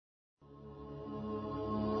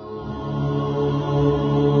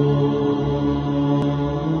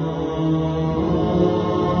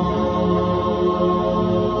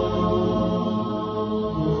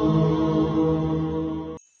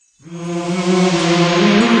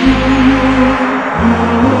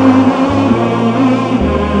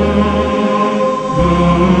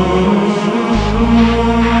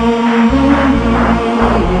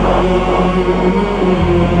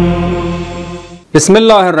بسم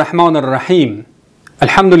الله الرحمن الرحيم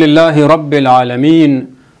الحمد لله رب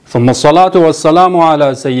العالمين ثم الصلاة والسلام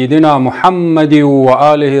على سيدنا محمد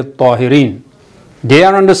وآله الطاهرين.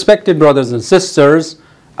 Dear and respected brothers and sisters,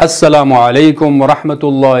 Assalamu Alaikum wa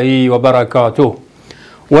rahmatullahi wa barakatuh.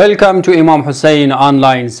 Welcome to Imam HUSAIN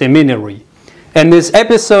Online Seminary. In this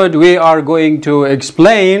episode we are going to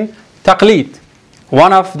explain Taqlid,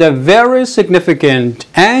 one of the very significant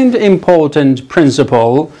and important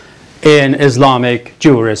principle in Islamic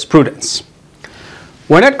jurisprudence.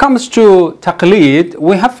 When it comes to Taqlid,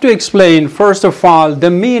 we have to explain first of all the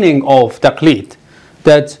meaning of Taqlid.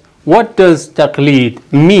 That what does Taqlid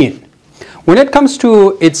mean? When it comes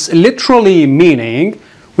to its literally meaning,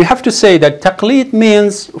 we have to say that Taqlid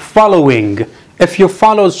means following. If you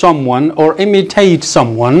follow someone or imitate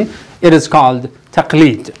someone, it is called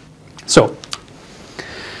Taqlid.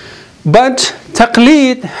 But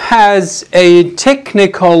Taqlid has a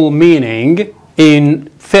technical meaning in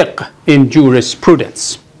fiqh, in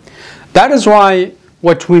jurisprudence. That is why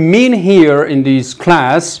what we mean here in this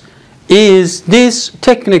class is this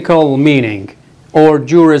technical meaning or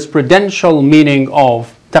jurisprudential meaning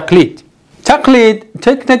of Taqlid. Taqlid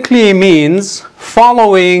technically means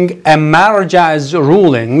following a marja's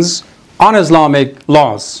rulings on Islamic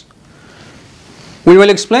laws. We will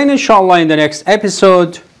explain inshallah in the next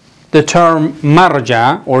episode the term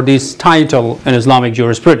marja or this title in Islamic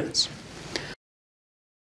jurisprudence.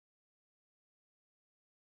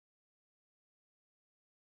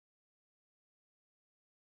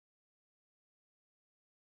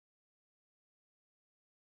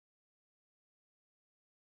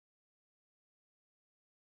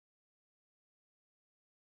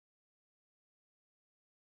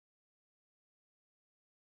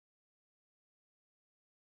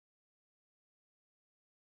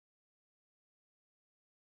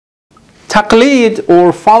 Taqlid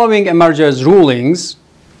or following a marja's rulings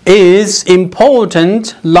is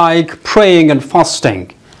important like praying and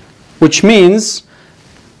fasting, which means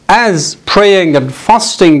as praying and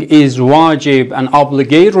fasting is wajib and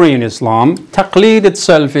obligatory in Islam, Taqlid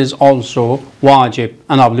itself is also wajib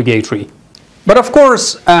and obligatory. But of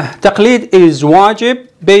course, Taqlid is wajib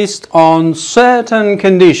based on certain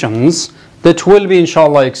conditions that will be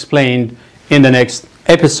inshallah explained in the next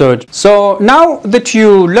episode. So now that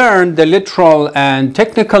you learned the literal and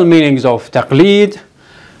technical meanings of Taqlid,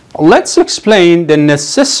 let's explain the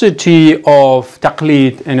necessity of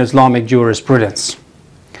Taqlid in Islamic jurisprudence.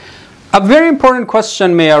 A very important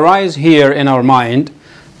question may arise here in our mind,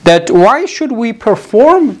 that why should we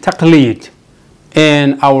perform Taqlid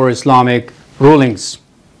in our Islamic rulings?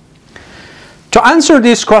 To answer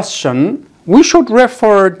this question, we should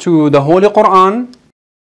refer to the Holy Quran,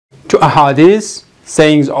 to ahadith,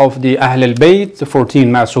 sayings of the ahlul-bayt, the 14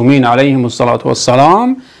 ma'sumin alayhim salatu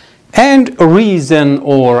wassalam, and reason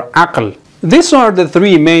or aql. These are the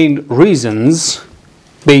three main reasons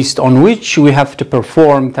based on which we have to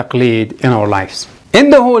perform Taqlid in our lives.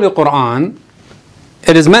 In the Holy Quran,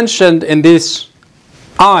 it is mentioned in this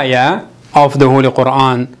ayah of the Holy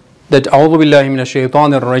Quran that أعوذ بالله من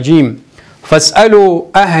الشيطان الرجيم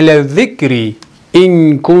فاسألوا أهل الذكر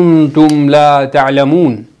إن كنتم لا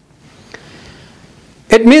تعلمون.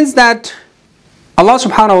 It means that Allah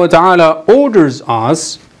subhanahu wa ta'ala orders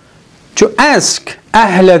us to ask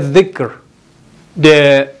ahl al-dhikr,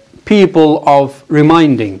 the people of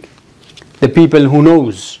reminding, the people who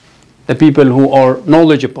knows, the people who are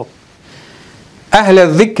knowledgeable. Ahl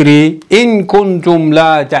al-dhikri in kuntum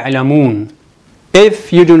la ta'lamun.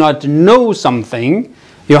 If you do not know something,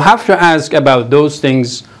 you have to ask about those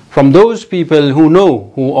things from those people who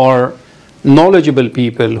know, who are knowledgeable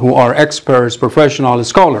people, who are experts, professional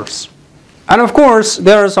scholars. And of course,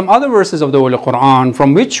 there are some other verses of the Holy Quran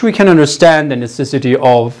from which we can understand the necessity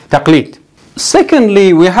of Taqlid.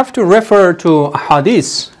 Secondly, we have to refer to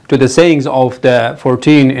hadith, to the sayings of the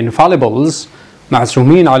 14 infallibles,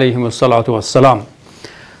 ma'sumin alayhim salatu wassalam.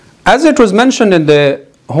 As it was mentioned in the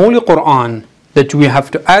Holy Quran, that we have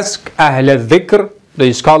to ask ahl al-dhikr,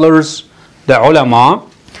 the scholars, the ulama.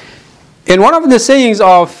 In one of the sayings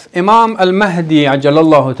of Imam al-Mahdi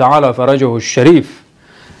ajalallahu ta'ala farajahu al-sharif,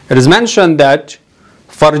 it is mentioned that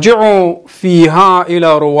فَارْجِعُوا فِيهَا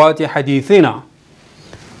إِلَى رُوَاتِ حَدِيثِنَا.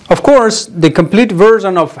 Of course, the complete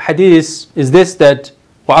version of hadith is this, that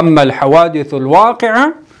وَأَمَّا الْحَوَادِثُ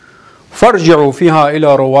الْوَاقِعَةِ فَارْجِعُوا فِيهَا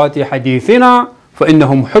إِلَى رُوَاتِ حَدِيثِنَا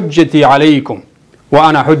فَإِنَّهُمْ حُجَّتِي عَلَيْكُمْ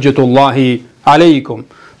وَأَنَا حُجَّةُ اللَّهِ عَلَيْكُمْ.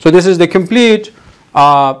 So this is the complete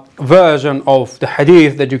version of the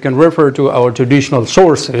hadith that you can refer to our traditional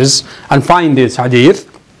sources and find this hadith.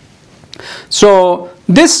 So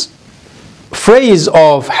this phrase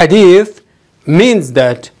of hadith means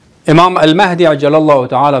that Imam al-Mahdi ajalallahu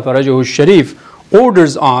ta'ala farajahu sharif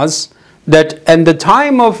orders us that in the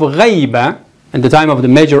time of ghaiba, in the time of the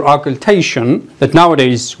major occultation that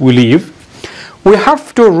nowadays we live, we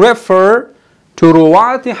have to refer to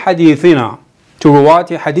ruwati hadithina, to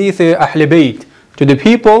ruwati hadithi ahlul-bayt, to the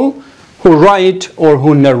people who write or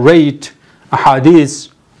who narrate a hadith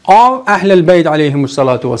of ahlul-bayt alayhim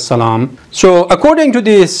salatu wassalam. So according to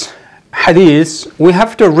this hadith, we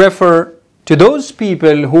have to refer to those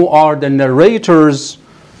people who are the narrators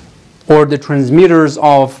or the transmitters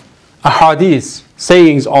of ahadith,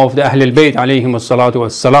 sayings of the ahlul-bayt alayhim salatu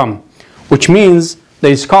wassalam, which means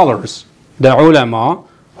the scholars, the ulama,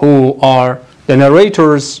 who are the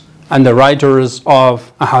narrators and the writers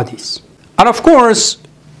of ahadith. And of course,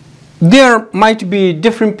 there might be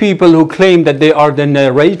different people who claim that they are the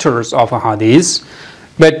narrators of ahadith,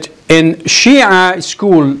 but in Shia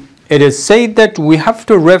school, it is said that we have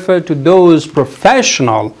to refer to those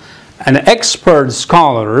professional and expert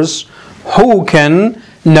scholars who can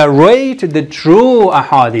narrate the true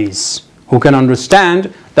ahadith, who can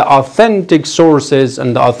understand the authentic sources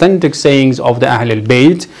and the authentic sayings of the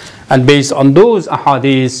ahlul-bayt, and based on those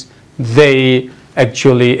ahadith, they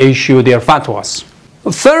actually issue their fatwas.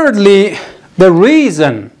 Thirdly, the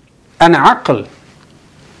reason and aql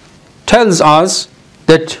tells us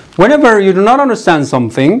that whenever you do not understand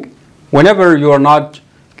something, whenever you are not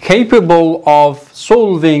capable of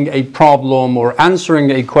solving a problem or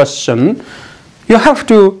answering a question, you have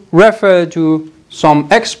to refer to some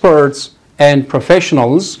experts and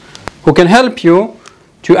professionals who can help you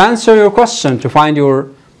to answer your question, to find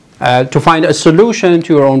a solution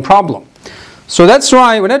to your own problem. So that's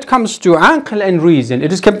why when it comes to aql and reason,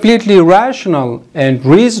 it is completely rational and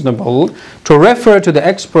reasonable to refer to the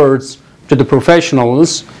experts, to the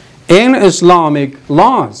professionals in Islamic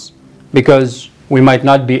laws, because we might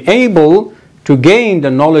not be able to gain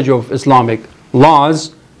the knowledge of Islamic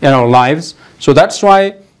laws in our lives. So that's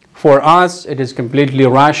why for us it is completely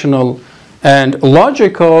rational and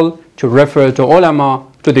logical to refer to ulama,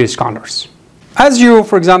 to these scholars. As you,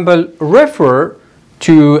 for example, refer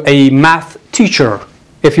to a math teacher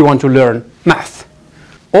if you want to learn math,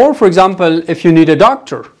 or for example, if you need a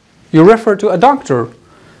doctor, you refer to a doctor,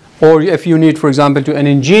 or if you need, for example, to an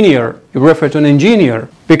engineer, you refer to an engineer,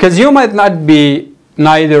 because you might not be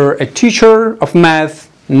neither a teacher of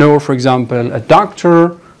math, nor, for example, a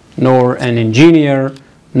doctor, nor an engineer,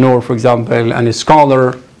 nor, for example, a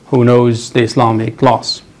scholar who knows the Islamic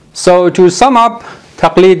laws. So to sum up,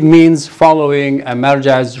 Taqlid means following a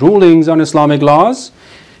marja's rulings on Islamic laws,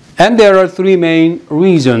 and there are three main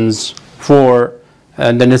reasons for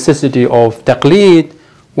the necessity of Taqlid,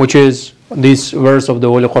 which is this verse of the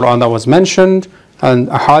Holy Quran that was mentioned, and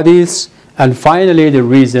ahadith, and finally the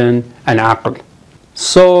reason and aql.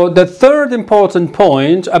 So the third important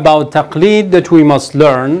point about Taqlid that we must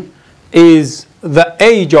learn is the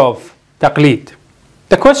age of Taqlid.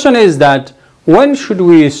 The question is that when should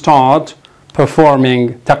we start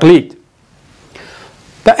performing Taqlid?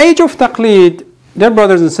 The age of Taqlid, dear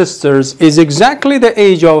brothers and sisters, is exactly the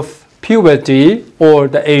age of puberty or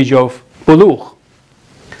the age of bulugh.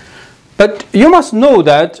 But you must know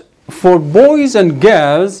that for boys and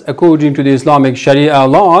girls, according to the Islamic Sharia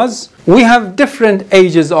laws, we have different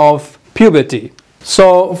ages of puberty.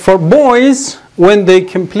 So for boys, when they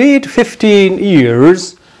complete 15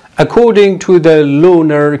 years, according to the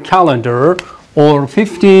lunar calendar, or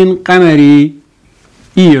 15 qamari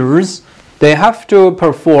years, they have to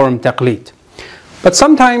perform Taqlid. But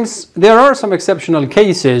sometimes there are some exceptional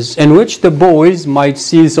cases in which the boys might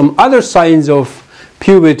see some other signs of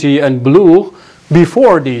puberty and bulugh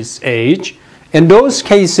before this age. In those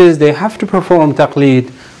cases, they have to perform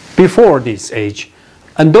Taqlid before this age.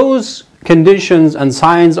 And those conditions and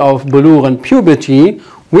signs of bulugh and puberty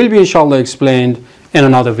will be inshallah explained in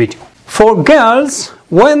another video. For girls,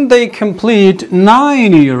 when they complete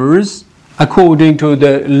 9 years according to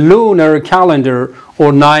the lunar calendar,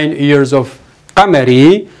 or 9 years of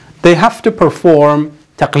qamari, they have to perform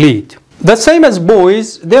Taqlid. The same as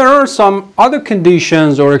boys, there are some other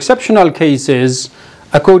conditions or exceptional cases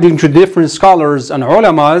according to different scholars and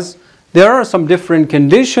ulamas. There are some different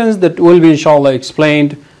conditions that will be inshallah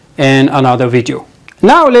explained in another video.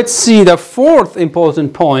 Now let's see the fourth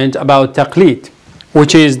important point about Taqlid,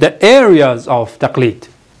 which is the areas of Taqlid.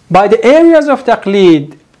 By the areas of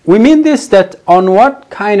Taqlid, we mean this, that on what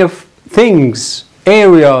kind of things,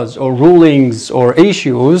 areas or rulings or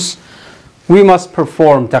issues we must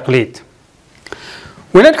perform Taqlid.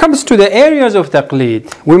 When it comes to the areas of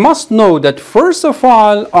Taqlid, we must know that first of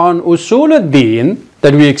all, on Usool Deen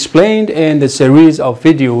that we explained in the series of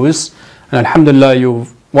videos, and alhamdulillah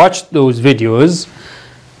you've watched those videos,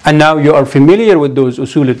 And now you are familiar with those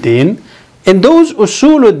Usool Deen. In those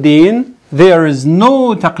Usool Deen, there is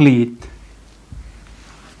no Taqlid.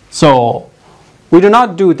 So, we do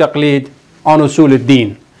not do Taqlid on Usool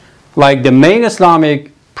Deen. Like the main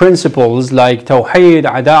Islamic principles like Tawheed,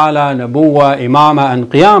 Adala, Nabuwwat, Imama and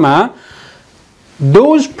Qiyamah,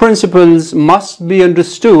 those principles must be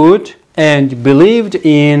understood and believed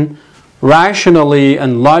in rationally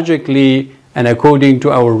and logically and according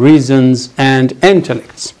to our reasons and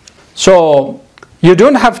intellects. So, you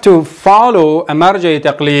don't have to follow a marja'i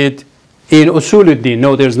taqlid in Usool Deen.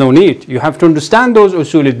 No, there's no need. You have to understand those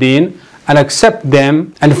Usool Deen and accept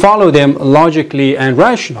them and follow them logically and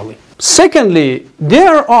rationally. Secondly,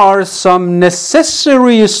 there are some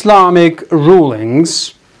necessary Islamic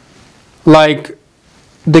rulings like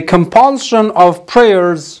the compulsion of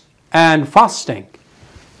prayers and fasting.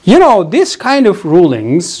 You know, these kind of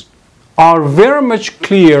rulings are very much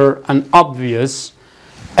clear and obvious,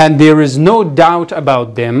 and there is no doubt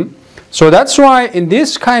about them. So that's why in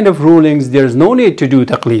this kind of rulings there's no need to do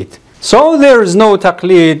taqlid. So there is no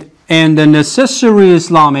taqlid in the necessary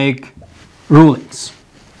Islamic rulings.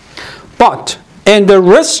 But in the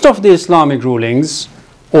rest of the Islamic rulings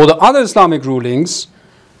or the other Islamic rulings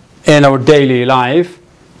in our daily life,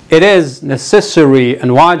 it is necessary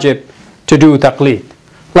and wajib to do taqlid.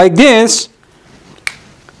 Like this,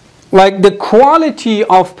 like the quality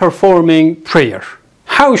of performing prayer.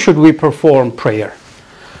 How should we perform prayer?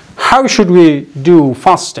 How should we do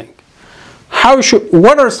fasting?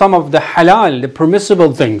 What are some of the halal, the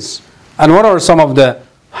permissible things? And what are some of the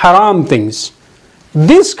haram things?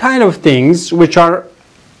 These kind of things, which are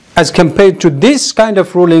as compared to this kind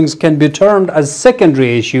of rulings, can be termed as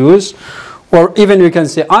secondary issues, or even we can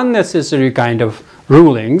say unnecessary kind of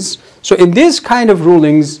rulings. So in this kind of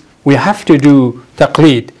rulings, we have to do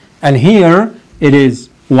taqlid. And here it is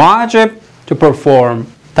wajib to perform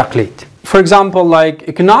taqlid. For example, like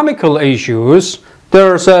economical issues,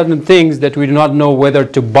 there are certain things that we do not know whether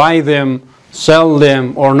to buy them, sell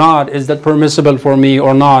them or not. Is that permissible for me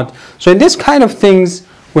or not? So in this kind of things,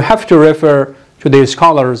 we have to refer to the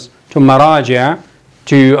scholars, to maraja,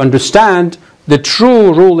 to understand the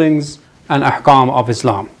true rulings and ahkam of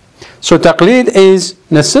Islam. So taqlid is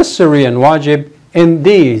necessary and wajib in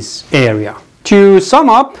this area. To sum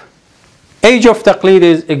up, age of taqlid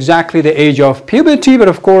is exactly the age of puberty, but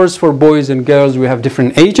of course for boys and girls we have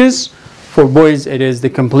different ages. For boys it is the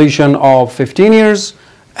completion of 15 years,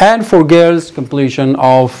 and for girls completion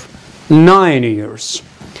of 9 years.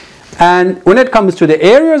 And when it comes to the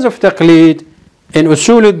areas of taqlid, in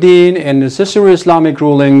Usool Deen and necessary Islamic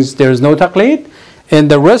rulings there is no taqlid. In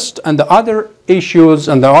the rest and the other issues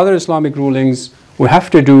and the other Islamic rulings we have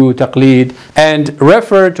to do taqlid and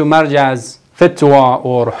refer to marja's fatwa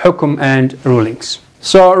or hukm and rulings.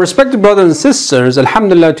 So respected brothers and sisters,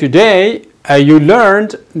 alhamdulillah, today you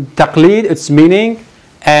learned taqlid, its meaning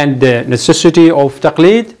and the necessity of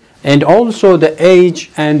taqlid, and also the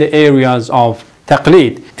age and the areas of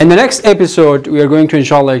taqlid. In the next episode we are going to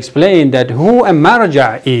inshallah explain that who a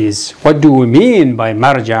marja is, what do we mean by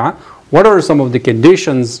marja, what are some of the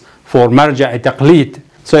conditions for marja taqlid.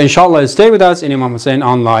 So inshallah stay with us in Imam Hussain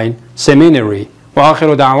online seminary. Wa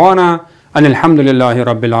akhiru da'wana أن الحمد لله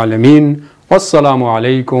رب العالمين والسلام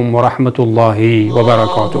عليكم ورحمة الله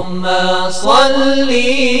وبركاته. اللهم صل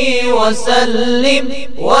وسلم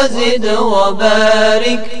وزد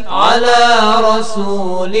وبارك على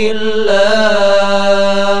رسول الله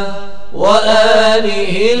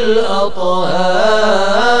وآله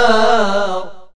الأطهار.